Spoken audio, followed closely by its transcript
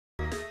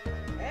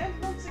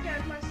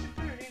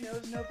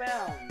knows no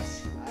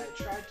bounds. I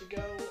tried to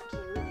go to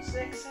Route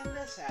 6 and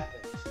this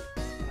happened.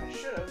 I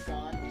should have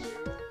gone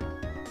to...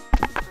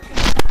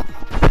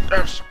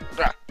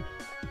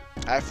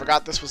 I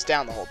forgot this was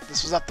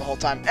this was up the whole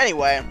time.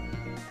 Anyway,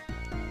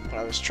 what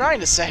I was trying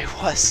to say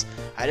was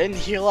I didn't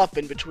heal up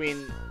in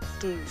between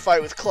the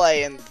fight with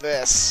Clay and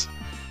this.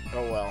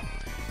 Oh well.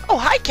 Oh,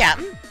 hi,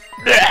 Capn.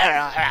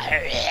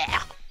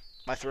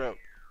 My throat.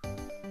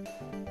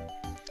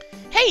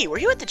 Hey, were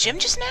you at the gym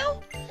just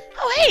now?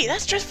 Oh, hey,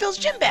 that's Driftfield's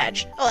gym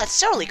badge. Oh, that's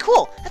totally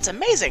cool. That's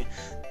amazing.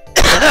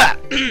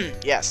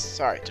 Yes,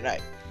 sorry,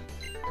 tonight.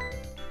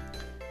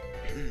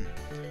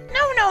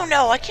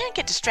 No, I can't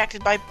get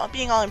distracted by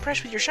being all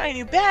impressed with your shiny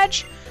new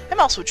badge. I'm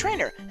also a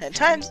trainer, and at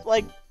times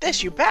like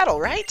this, you battle,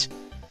 right?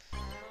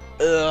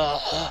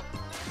 Ugh.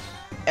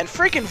 And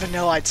freaking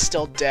Vanillite's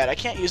still dead. I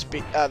can't use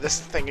this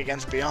thing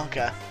against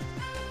Bianca.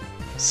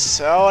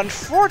 So,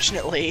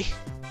 unfortunately...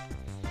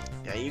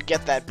 Yeah, you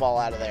get that ball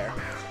out of there.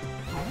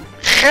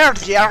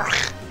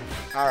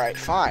 Alright,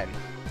 fine.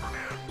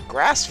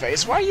 Grass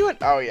face? Why are you in...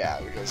 Oh, yeah,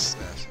 because...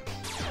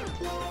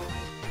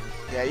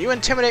 Yeah, you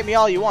intimidate me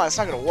all you want. It's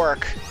not gonna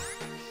work.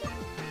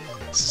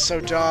 This is so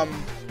dumb.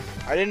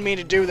 I didn't mean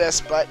to do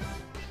this, but...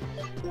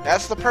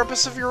 That's the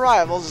purpose of your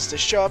rivals, is to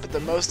show up at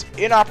the most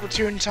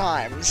inopportune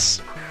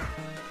times.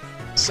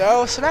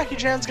 So,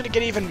 Samaki-chan's gonna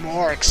get even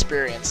more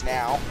experience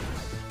now.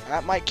 And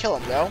that might kill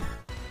him, though.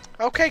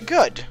 Okay,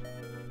 good.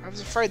 I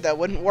was afraid that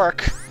wouldn't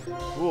work.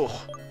 Ooh.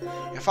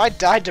 If I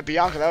died to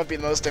Bianca, that would be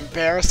the most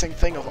embarrassing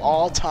thing of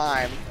all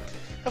time.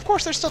 Of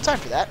course, there's still time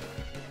for that.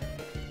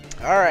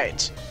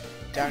 Alright.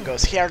 Down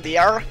goes here the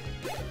air.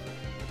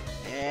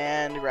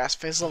 And grass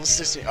face level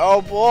 60.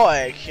 Oh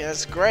boy,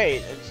 that's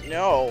great.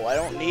 No, I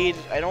don't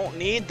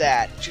need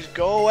that. Just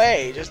go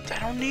away. I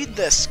don't need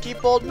this.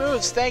 Keep old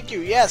moves. Thank you.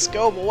 Yes,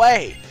 go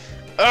away.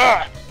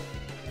 Ugh.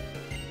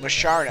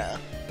 Masharna.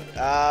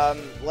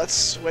 Let's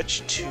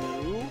switch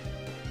to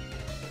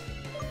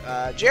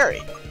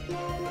Jerry.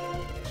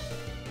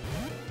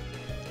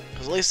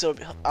 Because at least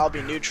I'll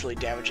be neutrally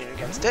damaging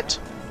against it.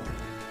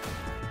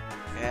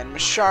 And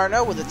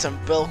Masharna with its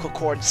umbilical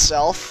cord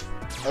self.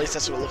 At least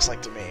that's what it looks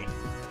like to me.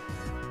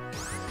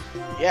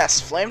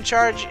 Yes, Flame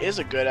Charge is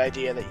a good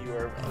idea that you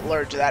are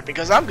alerted to that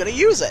because I'm gonna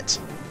use it.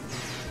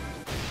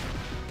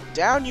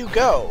 Down you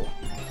go.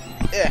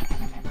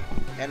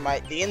 And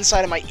the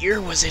inside of my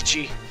ear was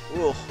itchy.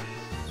 Ooh.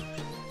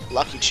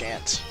 Lucky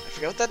chant. I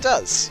forget what that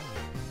does.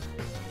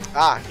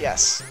 Ah,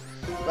 yes.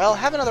 Well,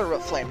 have another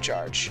Flame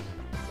Charge.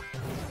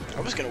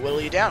 I'm just gonna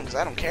whittle you down because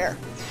I don't care.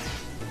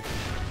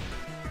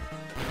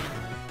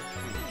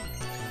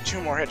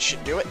 2 more hits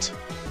should do it.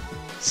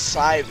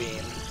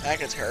 Psybeam. That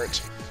gets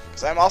hurt.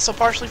 Because I'm also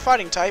partially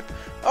fighting type.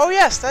 Oh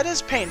yes, that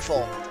is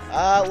painful.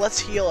 Let's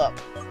heal up.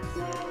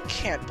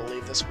 Can't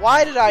believe this.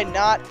 Why did I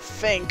not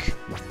think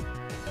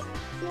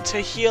to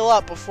heal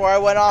up before I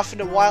went off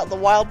into the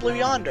wild blue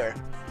yonder?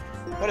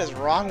 What is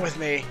wrong with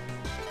me?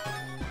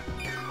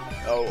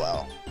 Oh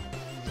well.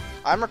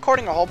 I'm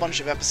recording a whole bunch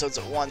of episodes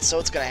at once, so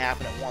it's gonna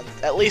happen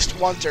at least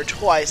once or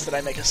twice that I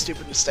make a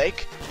stupid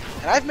mistake.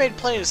 And I've made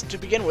plenty to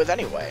begin with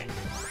anyway.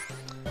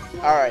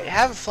 Alright,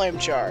 have a Flame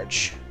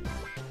Charge.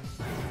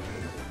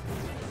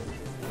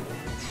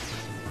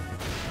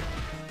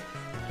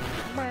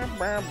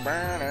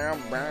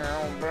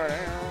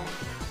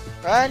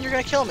 And you're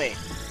gonna kill me.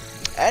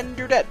 And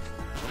you're dead.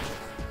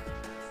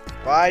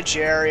 Bye,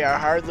 Jerry. I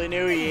hardly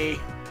knew ye.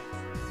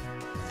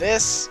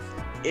 This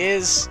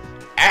is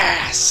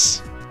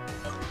ass.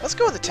 Let's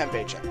go with the Temp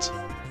Agent.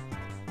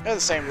 They're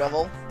the same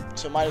level,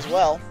 so might as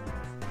well.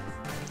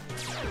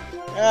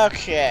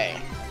 Okay.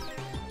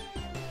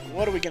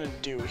 What are we gonna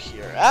do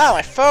here? Ah,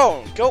 my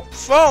phone!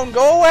 Phone,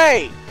 go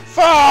away!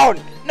 Phone!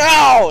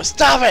 No!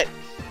 Stop it!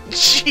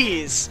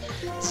 Jeez.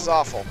 This is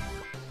awful.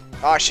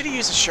 Oh, I should have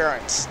used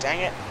Assurance. Dang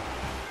it.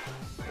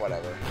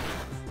 Whatever.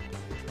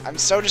 I'm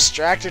so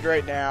distracted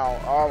right now.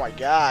 Oh my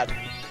god.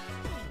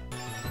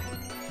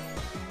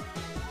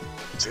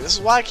 See, this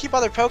is why I keep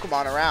other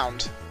Pokemon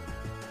around.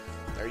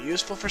 They're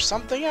useful for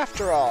something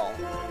after all.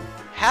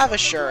 Have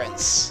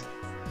Assurance.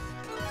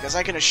 Because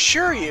I can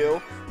assure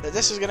you that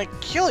this is gonna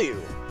kill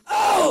you.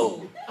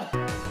 Oh!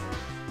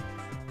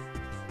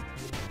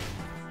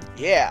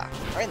 Yeah,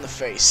 right in the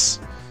face.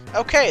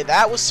 Okay,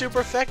 that was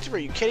super effective. Are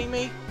you kidding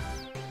me?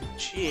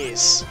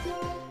 Jeez.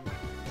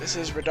 This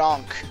is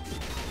redonk.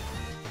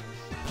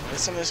 This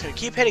is something that's gonna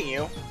keep hitting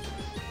you,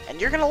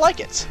 and you're gonna like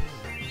it.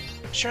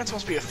 Assurance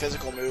must be a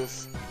physical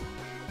move.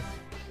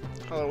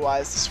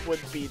 Otherwise, this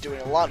would be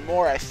doing a lot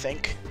more, I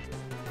think.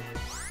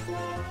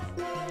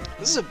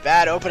 This is a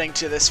bad opening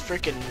to this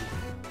freaking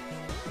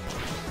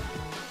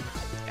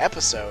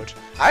episode.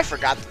 I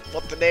forgot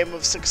what the name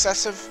of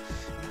successive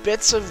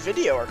bits of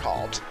video are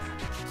called.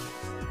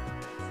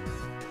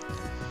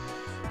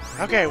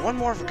 Okay, one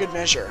more for good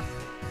measure.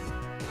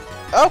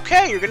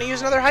 Okay, you're gonna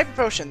use another Hyper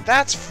Potion.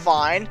 That's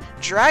fine.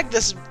 Drag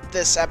this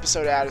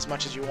episode out as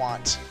much as you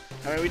want.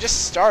 I mean, we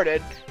just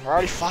started. We're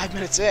already 5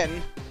 minutes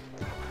in.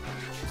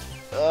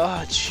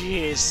 Ugh,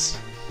 jeez.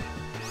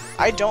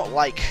 I don't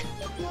like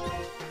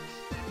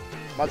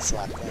Mud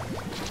Slap then.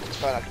 It's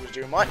probably not going to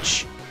do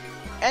much.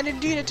 And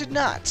indeed it did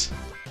not.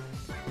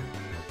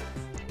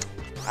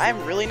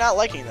 I'm really not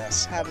liking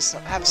this. Have a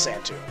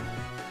Sand Tomb.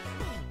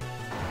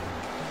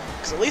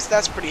 Because at least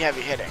that's pretty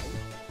heavy hitting.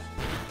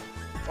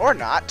 Or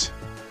not.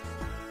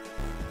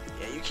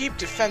 Yeah, you keep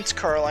defense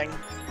curling.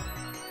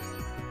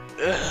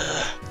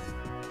 Ugh.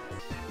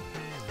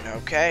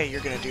 Okay,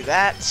 you're gonna do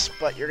that,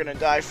 but you're gonna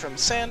die from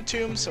Sand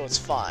Tomb, so it's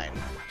fine.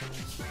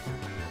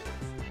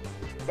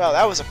 Well,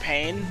 that was a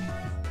pain.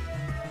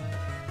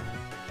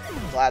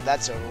 Glad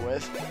that's over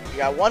with. We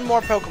got one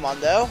more Pokemon,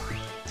 though.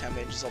 Town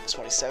Mage is level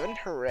 27.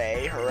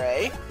 Hooray,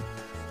 hooray.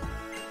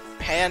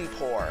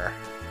 Panpour.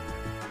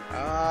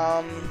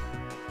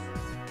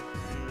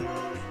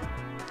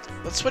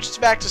 Let's switch it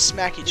back to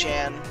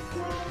Smacky-chan.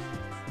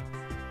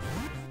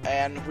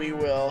 And we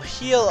will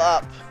heal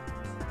up.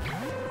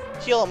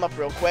 Heal him up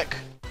real quick.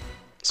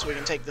 So we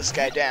can take this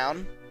guy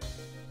down.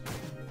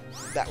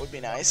 That would be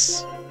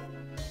nice.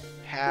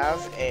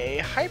 Have a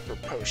Hyper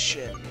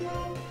Potion.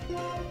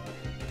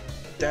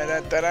 Da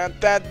da da da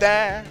da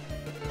da.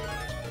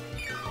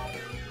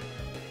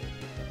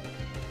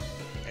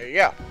 There you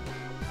go.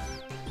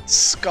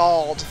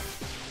 Scald.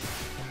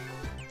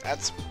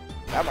 That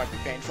might be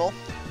painful.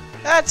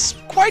 That's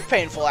quite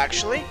painful,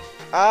 actually.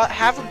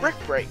 Have a Brick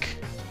Break.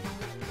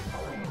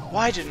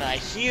 Why didn't I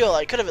heal?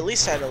 I could have at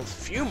least had a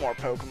few more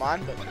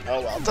Pokemon, but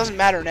oh well. It doesn't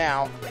matter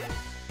now.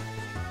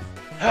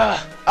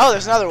 Oh,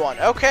 there's another one.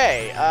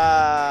 Okay.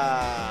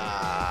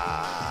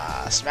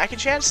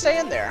 Smacky-chan, stay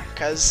in there,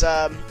 because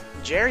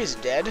Jerry's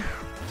dead,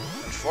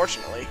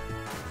 unfortunately.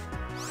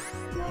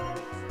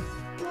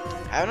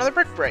 Have another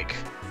Brick Break.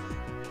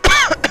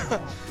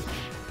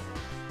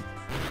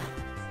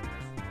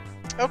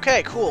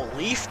 Okay, cool.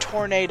 Leaf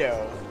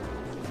Tornado.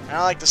 I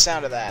don't like the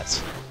sound of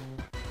that.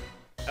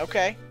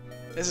 Okay.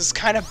 This is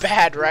kind of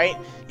bad, right?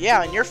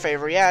 Yeah, in your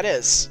favor, yeah, it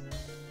is.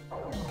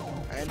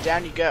 And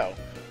down you go.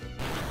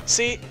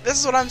 See, this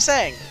is what I'm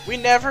saying. We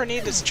never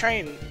need to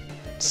train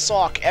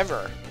Sawk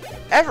ever.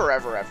 Ever,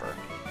 ever, ever.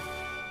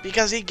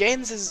 Because he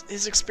gains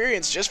his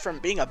experience just from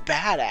being a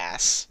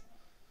badass.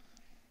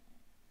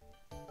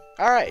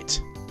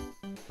 Alright.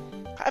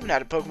 I haven't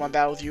had a Pokemon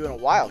battle with you in a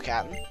while,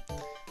 Capn.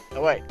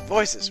 Oh wait,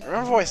 voices.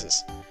 Remember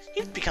voices.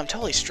 You've become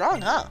totally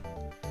strong, huh?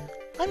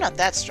 I'm not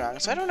that strong,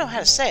 so I don't know how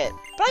to say it,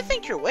 but I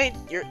think you're way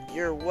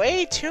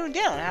tuned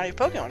in on how your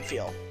Pokemon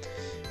feel.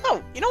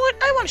 Oh, you know what?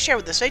 I want to share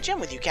with this HM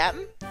with you,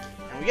 Capn.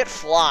 And we get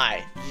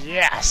Fly.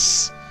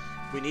 Yes!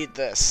 We need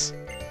this.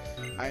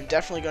 I'm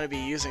definitely going to be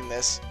using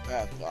this.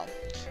 Well,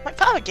 my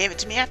papa gave it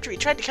to me after he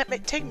tried to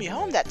take me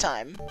home that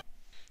time.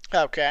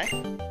 Okay.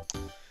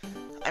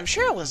 I'm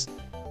sure it's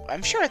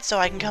so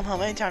I can come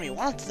home anytime he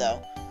wants,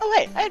 though. Oh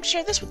wait, I have to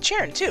share this with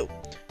Sharon, too.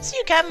 See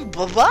you, Capn.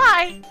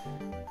 Bye-bye!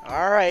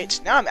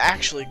 Alright, now I'm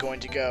actually going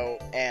to go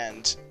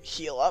and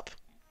heal up.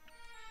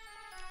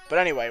 But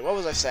anyway, what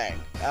was I saying?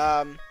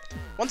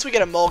 Once we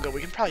get a Mulga, we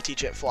can probably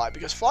teach it Fly,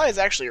 because Fly is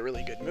actually a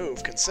really good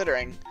move,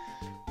 considering.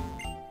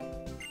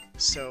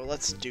 So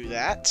let's do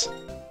that.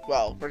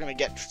 Well, we're gonna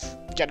get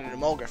an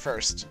Emolga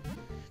first.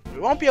 We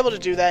won't be able to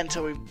do that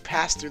until we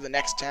pass through the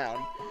next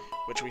town,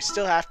 which we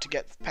still have to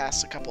get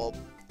past a couple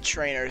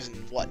trainers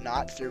and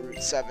whatnot through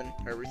Route 7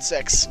 or Route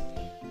 6.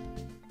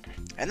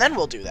 And then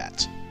we'll do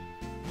that.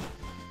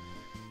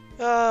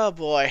 Oh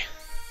boy.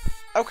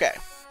 Okay.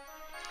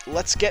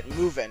 Let's get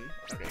moving.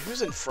 Okay,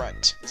 who's in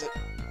front?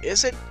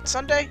 Is it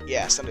Sunday?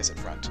 Yeah, Sunday's in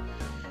front.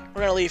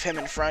 We're gonna leave him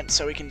in front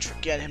so we can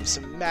get him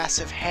some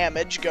massive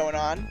hamage going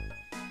on.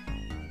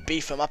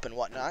 Beef him up and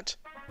whatnot.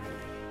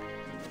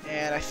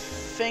 And I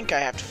think I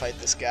have to fight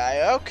this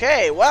guy.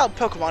 Okay, wild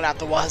Pokemon out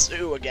the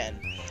wazoo again.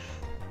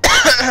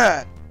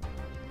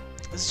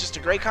 This is just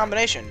a great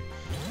combination.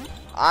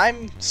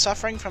 I'm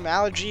suffering from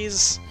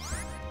allergies.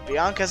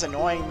 Bianca's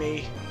annoying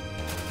me.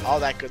 All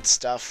that good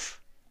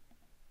stuff.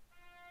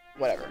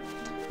 Whatever.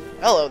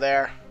 Hello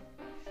there.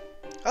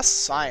 A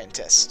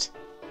scientist.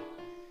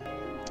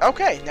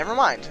 Okay, never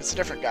mind. It's a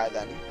different guy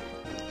then.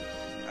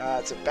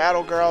 It's a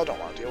battle girl. Don't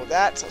want to deal with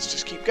that, so let's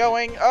just keep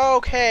going.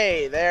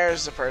 Okay,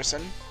 there's the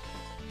person.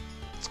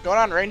 What's going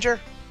on, Ranger?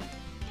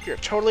 You're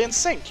totally in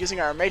sync. Using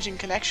our amazing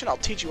connection, I'll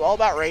teach you all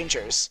about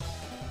Rangers.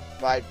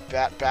 By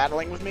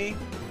battling with me?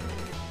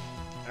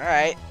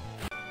 Alright.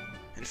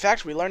 In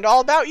fact, we learned all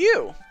about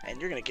you. And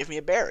you're going to give me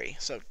a berry,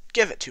 so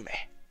give it to me.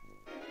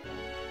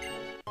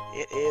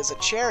 It is a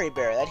cherry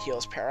berry that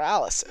heals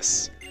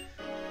paralysis.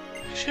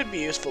 Should be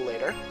useful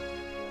later.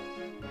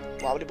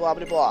 Blah blah blah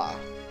blah blah.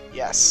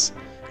 Yes.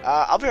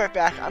 I'll be right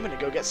back. I'm gonna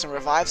go get some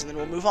revives and then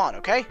we'll move on,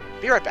 okay?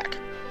 Be right back.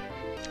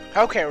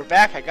 Okay, we're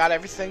back. I got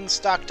everything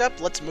stocked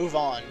up. Let's move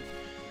on.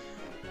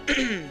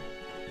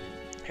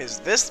 Is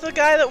this the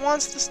guy that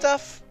wants the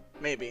stuff?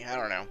 Maybe. I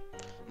don't know.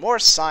 More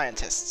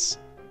scientists.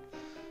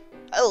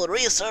 I will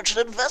research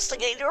and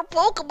investigate your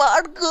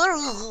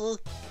Pokemon.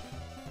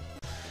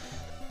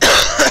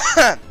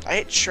 I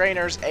hate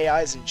trainers,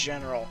 AIs in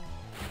general.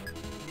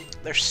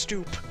 They're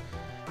stoop.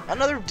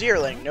 Another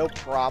Deerling, no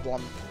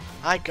problem.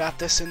 I got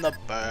this in the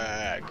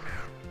bag.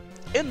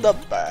 In the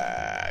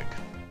bag.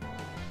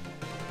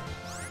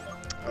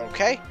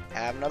 Okay,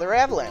 have another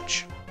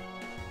avalanche.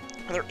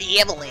 Another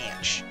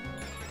avalanche.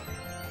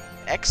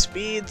 X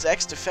speeds,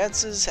 X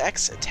defenses,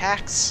 X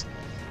attacks.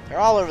 They're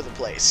all over the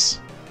place.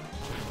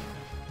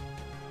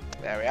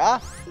 There we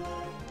are.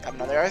 Have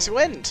another icy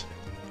wind.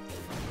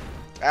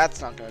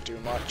 That's not gonna do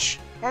much.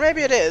 Or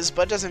maybe it is,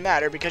 but it doesn't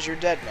matter because you're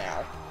dead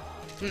now.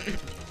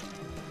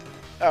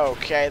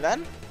 Okay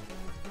then.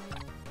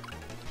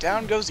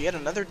 Down goes yet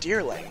another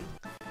deerling.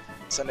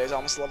 Sunday's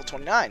almost level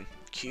 29.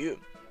 Cute.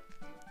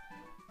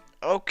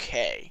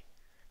 Okay.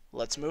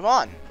 Let's move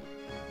on.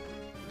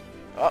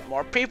 Oh,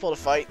 more people to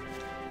fight.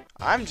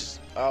 I'm just...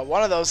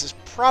 one of those is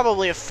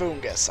probably a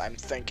fungus, I'm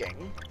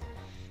thinking.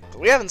 But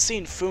we haven't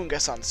seen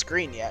fungus on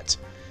screen yet.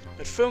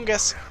 But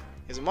fungus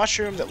is a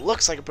mushroom that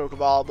looks like a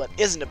Pokeball, but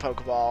isn't a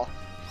Pokeball,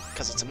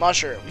 because it's a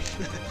mushroom.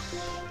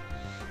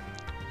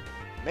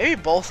 Maybe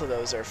both of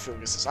those are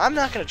funguses. I'm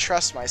not going to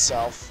trust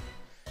myself.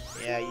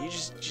 Yeah, you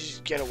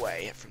just get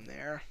away from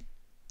there.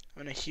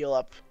 I'm going to heal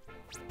up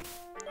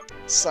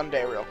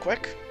Sunday real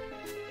quick.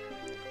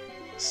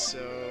 So,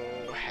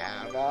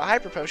 have a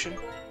Hyper Potion.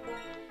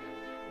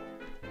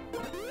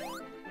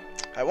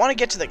 I want to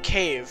get to the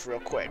cave real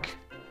quick.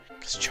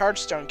 Because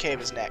Chargestone Cave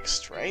is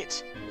next,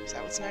 right? Is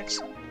that what's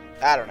next?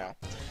 I don't know.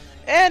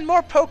 And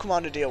more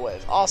Pokemon to deal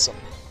with. Awesome.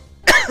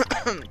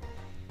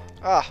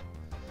 Ah.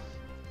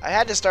 I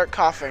had to start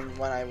coughing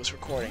when I was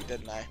recording,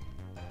 didn't I?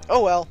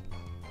 Oh well.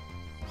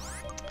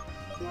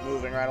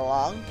 Moving right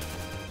along.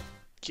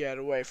 Get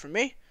away from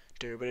me.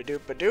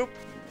 Doop-a-doop-a-doop.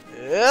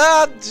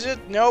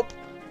 Nope.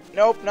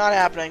 Nope, not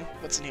happening.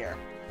 What's in here?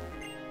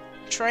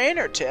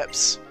 Trainer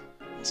tips.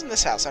 What's in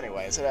this house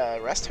anyway? Is it a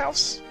rest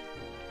house?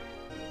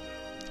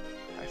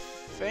 I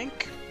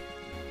think.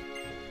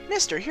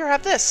 Mister, here,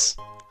 have this.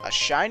 A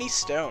shiny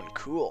stone.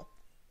 Cool.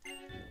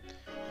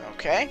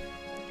 Okay.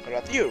 What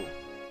about you?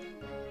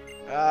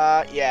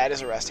 Yeah, it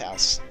is a rest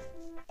house.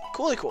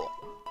 Coolly cool.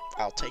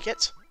 I'll take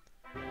it.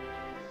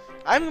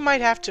 I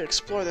might have to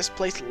explore this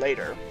place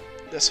later.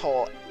 This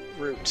whole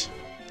route.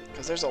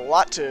 Because there's a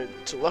lot to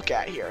look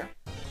at here.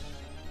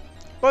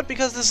 But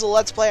because this is a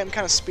Let's Play, I'm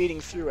kind of speeding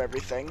through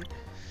everything.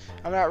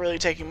 I'm not really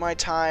taking my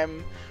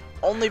time,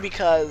 only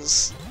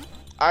because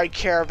I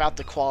care about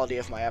the quality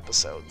of my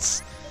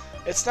episodes.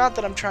 It's not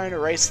that I'm trying to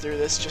race through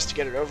this just to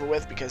get it over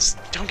with, because,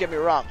 don't get me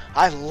wrong,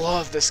 I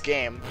love this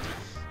game.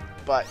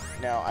 But,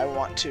 no, I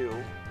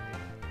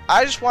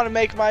just want to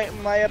make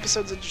my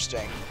episodes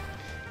interesting.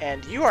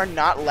 And you are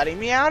not letting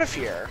me out of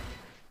here.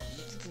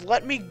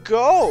 Let me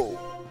go.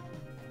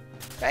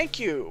 Thank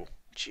you.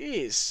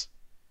 Jeez.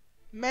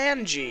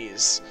 Man,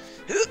 jeez.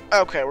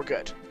 Okay, we're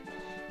good.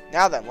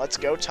 Now then, let's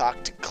go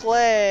talk to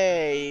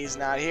Clay. He's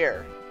not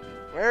here.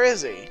 Where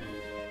is he?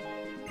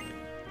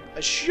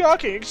 A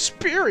shocking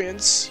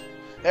experience.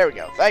 There we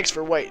go. Thanks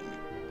for waiting.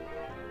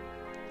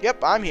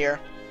 Yep, I'm here.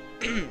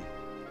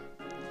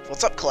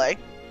 What's up, Clay?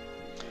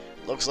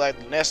 Looks like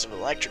the nest of an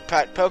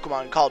electric-type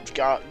Pokemon called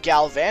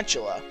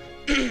Galvantula.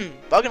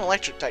 Bug and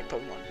electric-type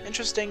Pokemon.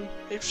 Interesting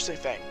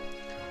thing.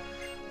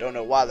 Don't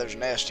know why there's a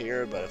nest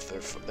here, but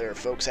if there are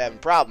folks having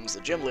problems,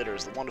 the gym leader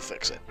is the one to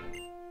fix it.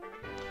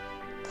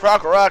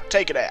 Crocorock,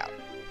 take it out.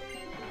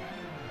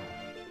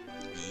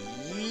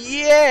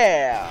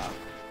 Yeah!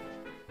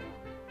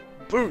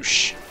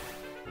 Boosh.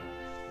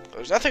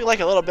 There's nothing like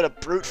a little bit of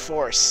brute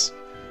force.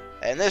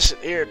 And this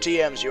here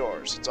TM's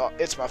yours.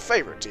 It's my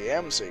favorite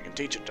TM, so you can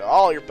teach it to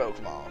all your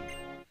Pokemon.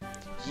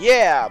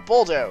 Yeah,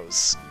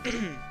 Bulldoze.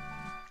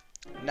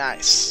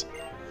 Nice.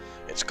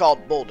 It's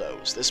called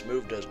Bulldoze. This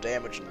move does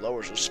damage and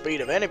lowers the speed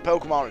of any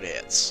Pokemon it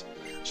hits.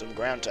 Some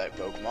ground-type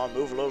Pokemon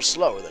move a little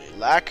slower than you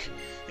like.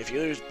 If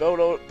you use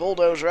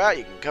Bulldoze right,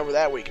 you can cover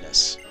that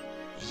weakness.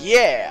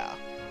 Yeah!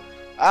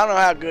 I don't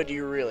know how good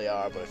you really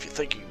are, but if you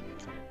think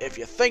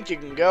you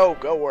can go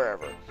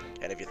wherever.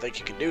 And if you think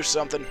you can do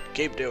something,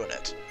 keep doing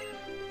it.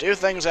 Do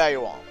things how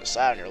you want.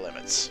 Decide on your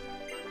limits.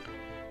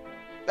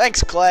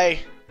 Thanks, Clay.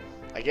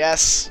 I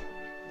guess.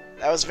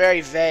 That was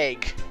very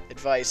vague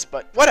advice,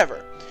 but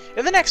whatever.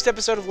 In the next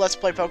episode of Let's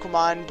Play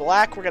Pokemon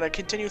Black, we're going to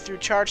continue through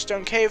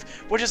Chargestone Cave,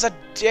 which is a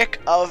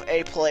dick of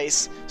a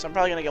place. So I'm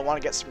probably going to want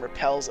to get some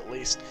repels, at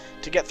least,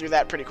 to get through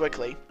that pretty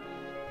quickly.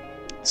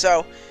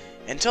 So,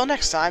 until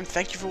next time,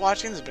 thank you for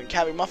watching. This has been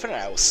McMuffin, and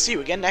I will see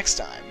you again next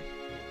time.